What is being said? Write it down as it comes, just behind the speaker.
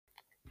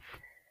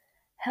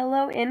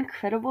Hello,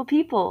 incredible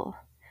people!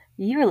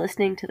 You are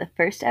listening to the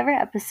first ever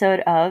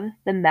episode of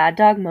the Mad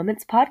Dog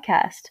Moments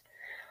podcast,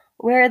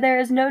 where there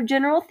is no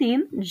general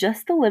theme,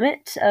 just the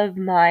limit of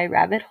my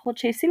rabbit hole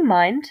chasing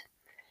mind,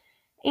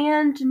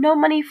 and no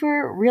money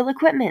for real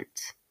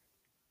equipment.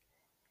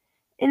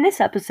 In this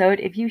episode,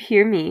 if you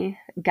hear me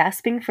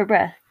gasping for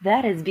breath,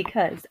 that is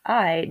because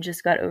I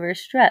just got over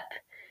strep,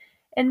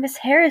 and Miss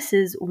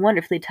Harris's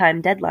wonderfully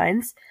timed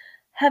deadlines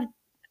have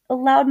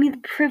allowed me the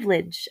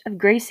privilege of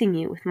gracing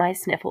you with my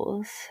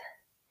sniffles.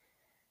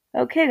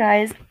 Okay,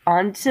 guys,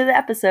 on to the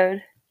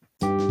episode.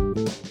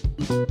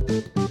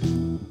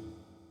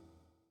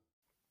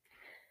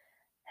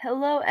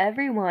 Hello,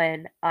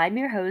 everyone. I'm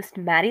your host,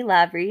 Maddie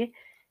Lavery,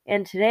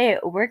 and today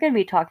we're going to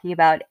be talking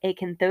about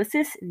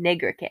Acanthosis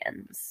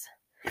nigricans.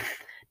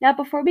 Now,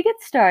 before we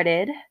get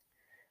started,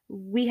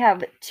 we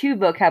have two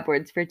vocab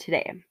words for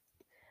today.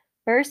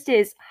 First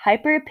is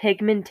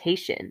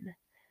hyperpigmentation,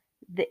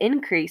 the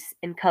increase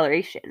in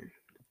coloration.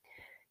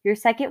 Your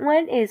second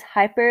one is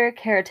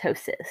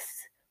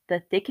hyperkeratosis,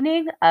 the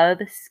thickening of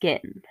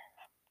skin.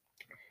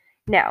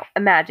 Now,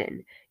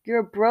 imagine you're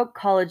a broke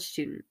college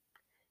student.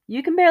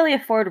 You can barely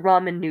afford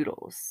ramen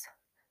noodles,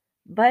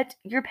 but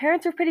your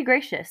parents are pretty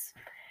gracious,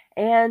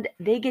 and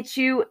they get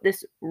you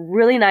this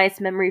really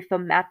nice memory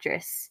foam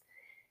mattress,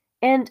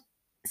 and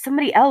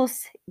somebody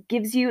else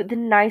gives you the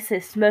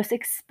nicest, most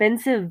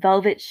expensive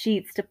velvet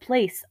sheets to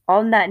place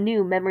on that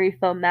new memory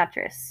foam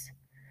mattress.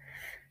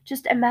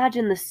 Just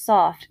imagine the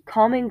soft,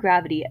 calming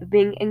gravity of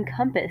being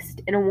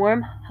encompassed in a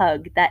warm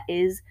hug that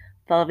is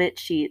velvet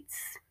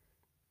sheets.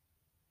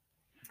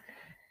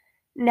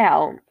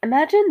 Now,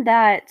 imagine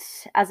that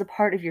as a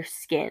part of your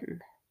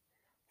skin.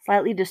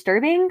 Slightly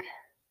disturbing?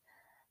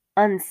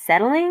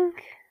 Unsettling?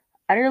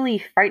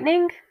 Utterly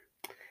frightening?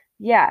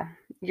 Yeah,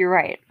 you're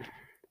right.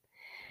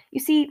 You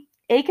see,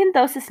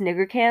 Acanthosis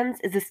nigricans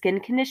is a skin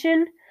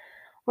condition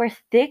where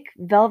thick,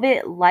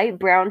 velvet, light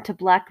brown to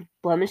black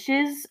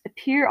blemishes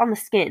appear on the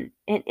skin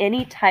in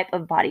any type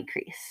of body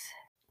crease.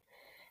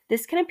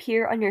 This can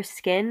appear on your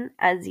skin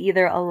as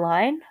either a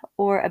line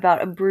or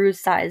about a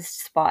bruise-sized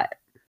spot.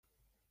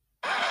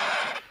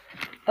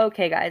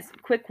 Okay, guys,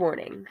 quick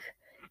warning.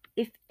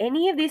 If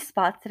any of these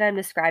spots that I'm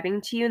describing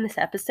to you in this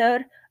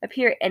episode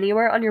appear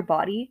anywhere on your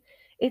body,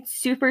 it's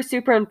super,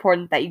 super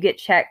important that you get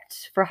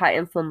checked for high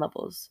insulin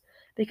levels,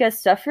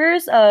 because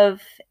sufferers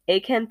of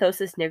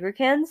Acanthosis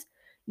nigricans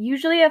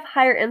usually have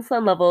higher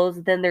insulin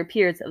levels than their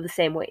peers of the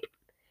same weight.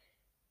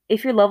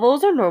 If your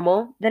levels are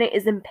normal, then it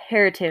is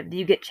imperative that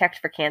you get checked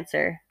for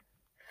cancer.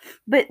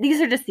 But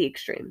these are just the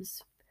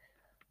extremes.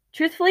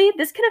 Truthfully,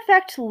 this can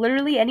affect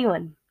literally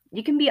anyone.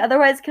 You can be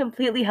otherwise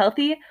completely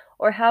healthy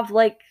or have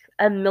like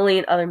a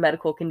million other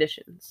medical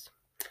conditions.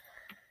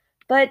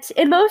 But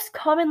it most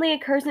commonly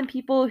occurs in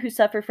people who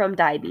suffer from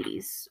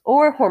diabetes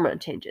or hormone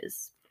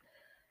changes.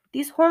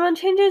 These hormone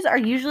changes are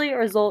usually a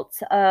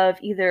result of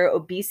either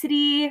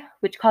obesity,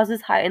 which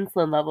causes high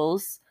insulin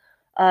levels,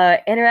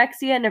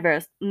 anorexia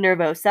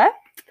nervosa,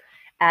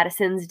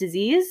 Addison's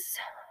disease,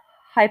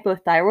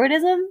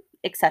 hypothyroidism,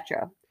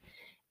 etc.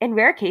 In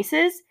rare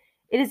cases,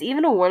 it is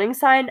even a warning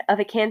sign of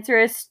a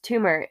cancerous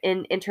tumor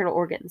in internal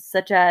organs,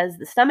 such as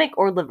the stomach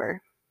or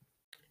liver.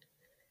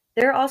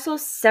 There are also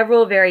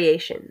several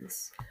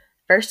variations.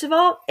 First of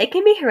all, it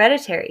can be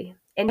hereditary,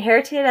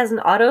 inherited as an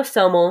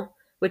autosomal,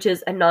 which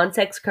is a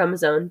non-sex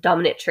chromosome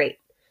dominant trait.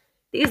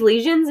 These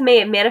lesions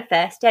may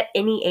manifest at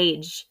any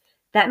age.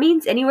 That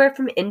means anywhere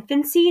from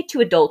infancy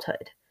to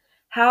adulthood.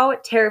 How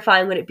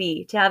terrifying would it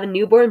be to have a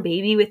newborn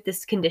baby with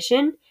this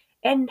condition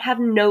and have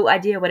no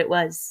idea what it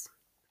was?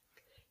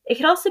 It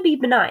can also be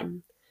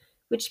benign,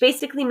 which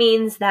basically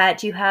means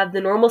that you have the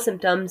normal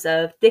symptoms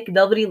of thick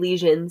velvety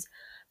lesions,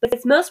 but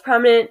it's most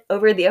prominent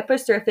over the upper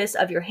surface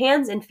of your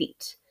hands and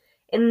feet.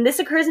 And this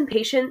occurs in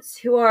patients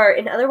who are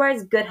in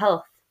otherwise good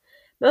health,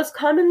 most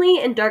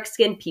commonly in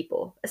dark-skinned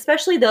people,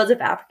 especially those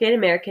of African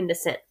American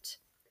descent.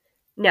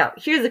 Now,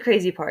 here's the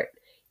crazy part.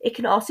 It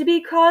can also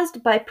be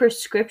caused by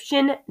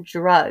prescription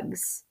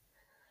drugs.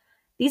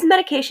 These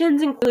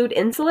medications include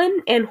insulin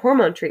and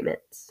hormone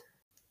treatments.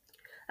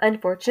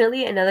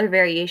 Unfortunately, another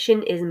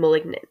variation is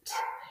malignant.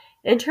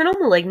 Internal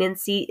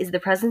malignancy is the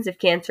presence of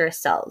cancerous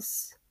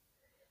cells.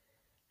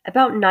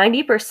 About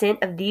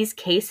 90% of these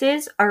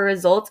cases are a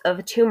result of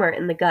a tumor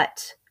in the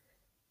gut.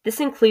 This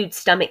includes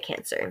stomach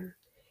cancer.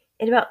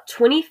 In about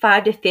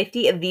 25 to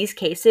 50 of these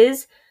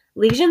cases,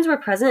 lesions were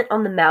present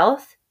on the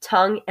mouth,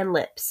 tongue, and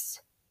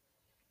lips.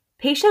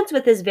 Patients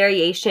with this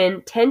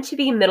variation tend to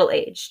be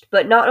middle-aged,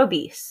 but not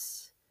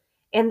obese,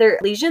 and their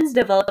lesions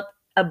develop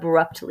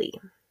abruptly.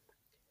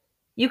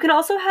 You can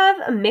also have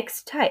a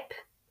mixed type.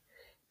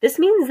 This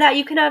means that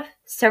you can have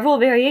several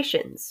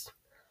variations.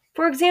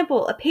 For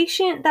example, a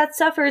patient that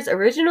suffers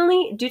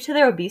originally due to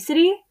their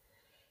obesity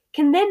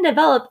can then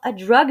develop a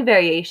drug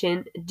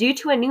variation due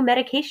to a new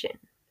medication.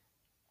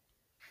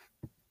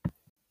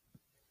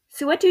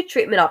 So what do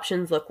treatment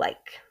options look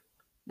like?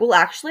 Well,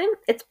 actually,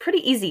 it's pretty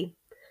easy.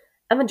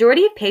 A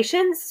majority of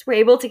patients were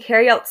able to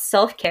carry out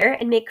self-care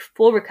and make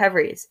full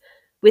recoveries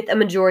with a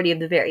majority of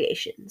the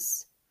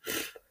variations.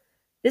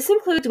 This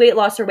includes weight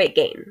loss or weight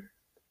gain,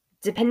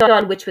 depending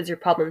on which was your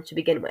problem to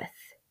begin with.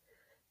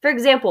 For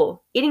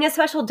example, eating a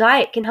special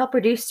diet can help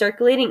reduce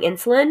circulating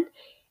insulin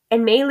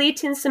and may lead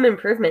to some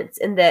improvements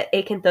in the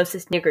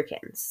Acanthosis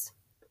nigricans.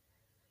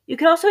 You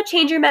can also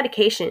change your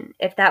medication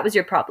if that was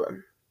your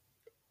problem.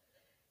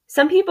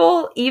 Some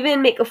people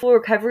even make a full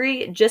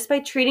recovery just by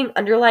treating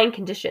underlying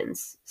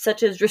conditions,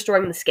 such as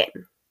restoring the skin.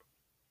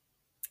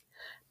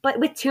 But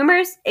with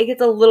tumors, it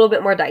gets a little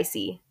bit more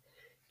dicey.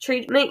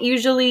 Treatment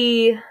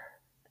usually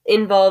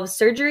involves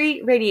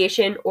surgery,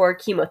 radiation, or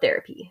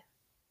chemotherapy.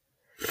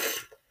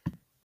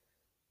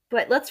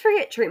 But let's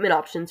forget treatment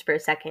options for a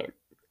second.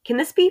 Can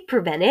this be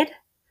prevented?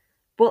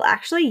 Well,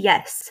 actually,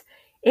 yes.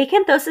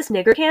 Acanthosis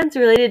nigricans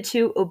related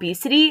to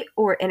obesity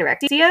or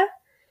anorexia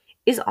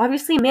is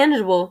obviously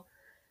manageable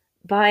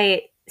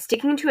by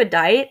sticking to a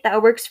diet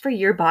that works for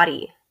your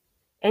body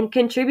and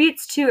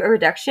contributes to a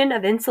reduction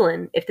of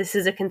insulin if this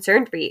is a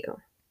concern for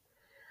you.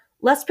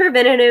 Less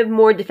preventative,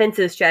 more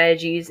defensive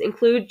strategies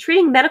include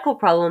treating medical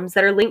problems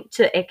that are linked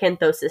to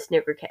Acanthosis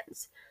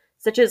nigricans,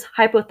 such as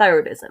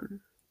hypothyroidism,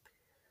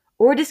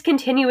 or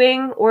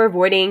discontinuing or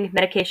avoiding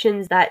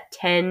medications that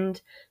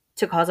tend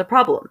to cause a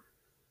problem.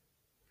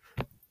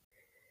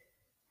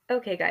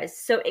 Okay guys,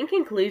 so in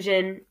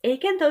conclusion,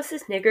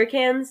 Acanthosis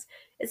nigricans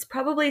is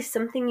probably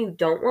something you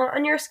don't want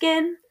on your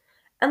skin.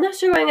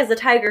 Unless you're going as a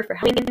tiger for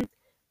Halloween,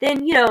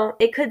 then,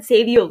 it could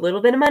save you a little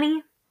bit of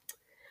money.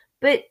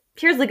 But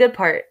here's the good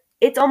part.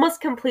 It's almost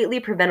completely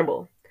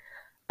preventable.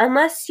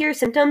 Unless your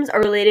symptoms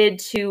are related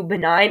to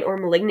benign or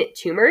malignant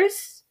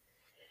tumors,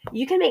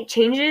 you can make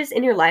changes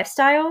in your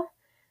lifestyle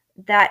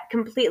that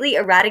completely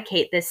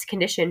eradicate this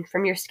condition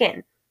from your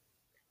skin.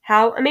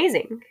 How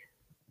amazing!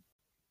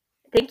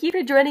 Thank you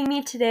for joining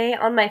me today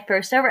on my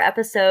first ever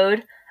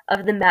episode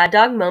of the Mad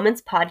Dog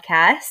Moments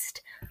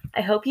podcast.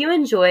 I hope you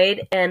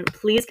enjoyed, and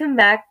please come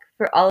back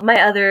for all of my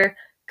other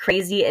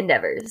crazy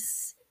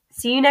endeavors.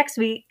 See you next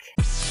week.